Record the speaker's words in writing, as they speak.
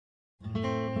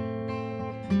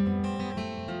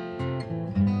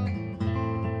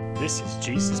This is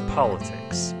Jesus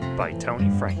Politics by Tony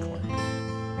Franklin.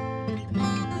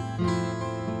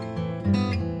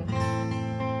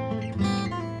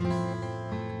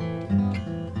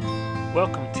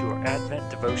 Welcome to our Advent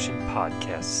Devotion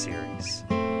podcast series.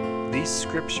 These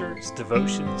scriptures,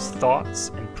 devotions, thoughts,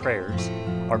 and prayers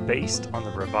are based on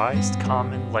the Revised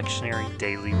Common Lectionary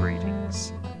Daily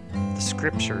Readings. The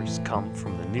scriptures come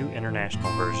from the New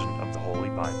International Version of the Holy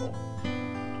Bible.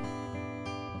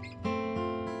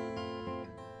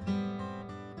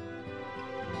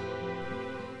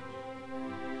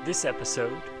 This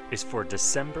episode is for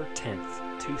December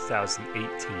 10th,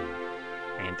 2018,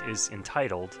 and is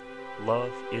entitled,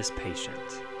 Love is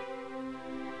Patient.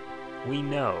 We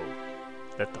know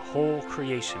that the whole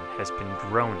creation has been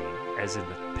groaning as in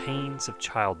the pains of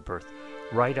childbirth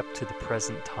right up to the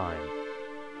present time.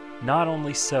 Not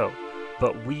only so,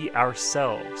 but we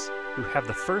ourselves, who have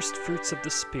the first fruits of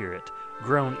the Spirit,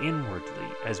 groan inwardly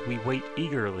as we wait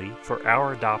eagerly for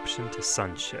our adoption to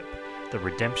sonship, the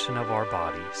redemption of our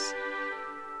bodies.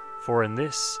 For in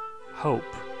this hope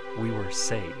we were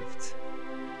saved.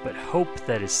 But hope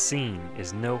that is seen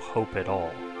is no hope at all.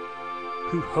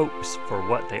 Who hopes for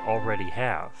what they already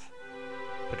have?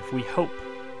 But if we hope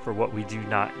for what we do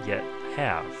not yet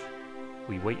have,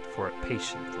 we wait for it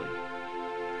patiently.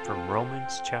 From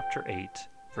Romans chapter 8,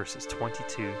 verses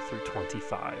 22 through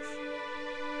 25.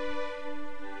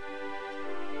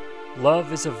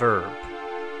 Love is a verb.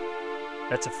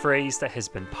 That's a phrase that has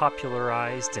been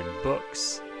popularized in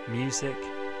books, music,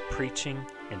 preaching,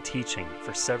 and teaching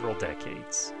for several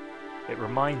decades. It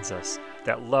reminds us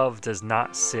that love does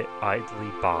not sit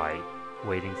idly by,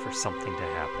 waiting for something to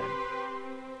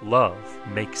happen. Love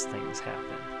makes things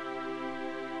happen.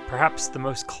 Perhaps the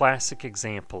most classic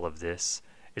example of this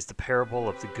is the parable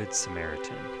of the Good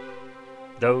Samaritan.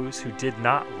 Those who did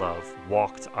not love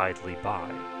walked idly by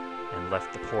and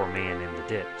left the poor man in the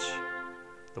ditch.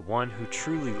 The one who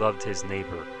truly loved his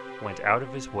neighbor went out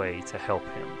of his way to help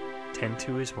him, tend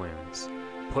to his wounds,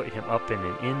 put him up in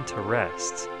an inn to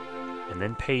rest, and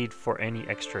then paid for any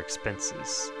extra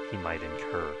expenses he might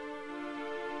incur.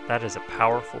 That is a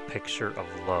powerful picture of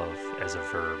love as a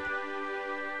verb.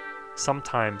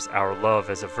 Sometimes our love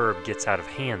as a verb gets out of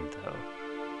hand,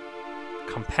 though.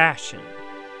 Compassion,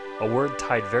 a word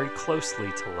tied very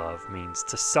closely to love, means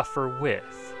to suffer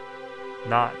with,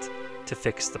 not to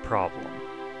fix the problem.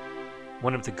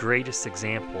 One of the greatest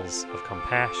examples of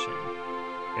compassion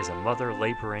is a mother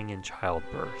laboring in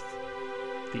childbirth.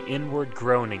 The inward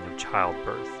groaning of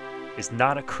childbirth is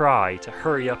not a cry to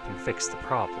hurry up and fix the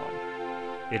problem.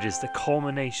 It is the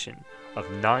culmination of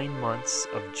 9 months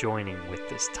of joining with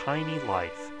this tiny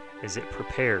life as it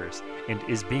prepares and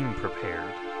is being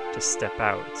prepared to step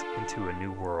out into a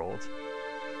new world.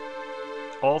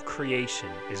 All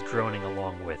creation is groaning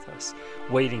along with us,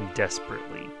 waiting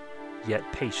desperately, yet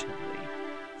patiently,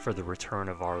 for the return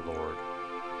of our Lord.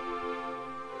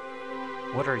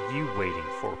 What are you waiting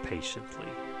for patiently?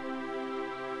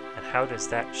 And how does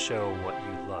that show what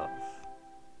you love?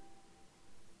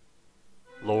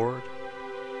 Lord,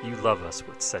 you love us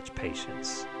with such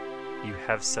patience. You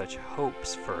have such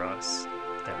hopes for us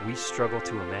that we struggle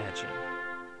to imagine.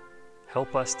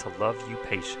 Help us to love you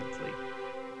patiently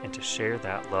and to share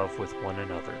that love with one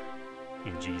another.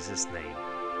 In Jesus' name,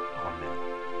 Amen.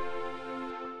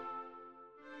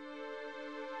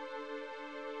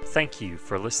 Thank you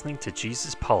for listening to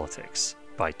Jesus Politics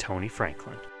by Tony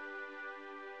Franklin.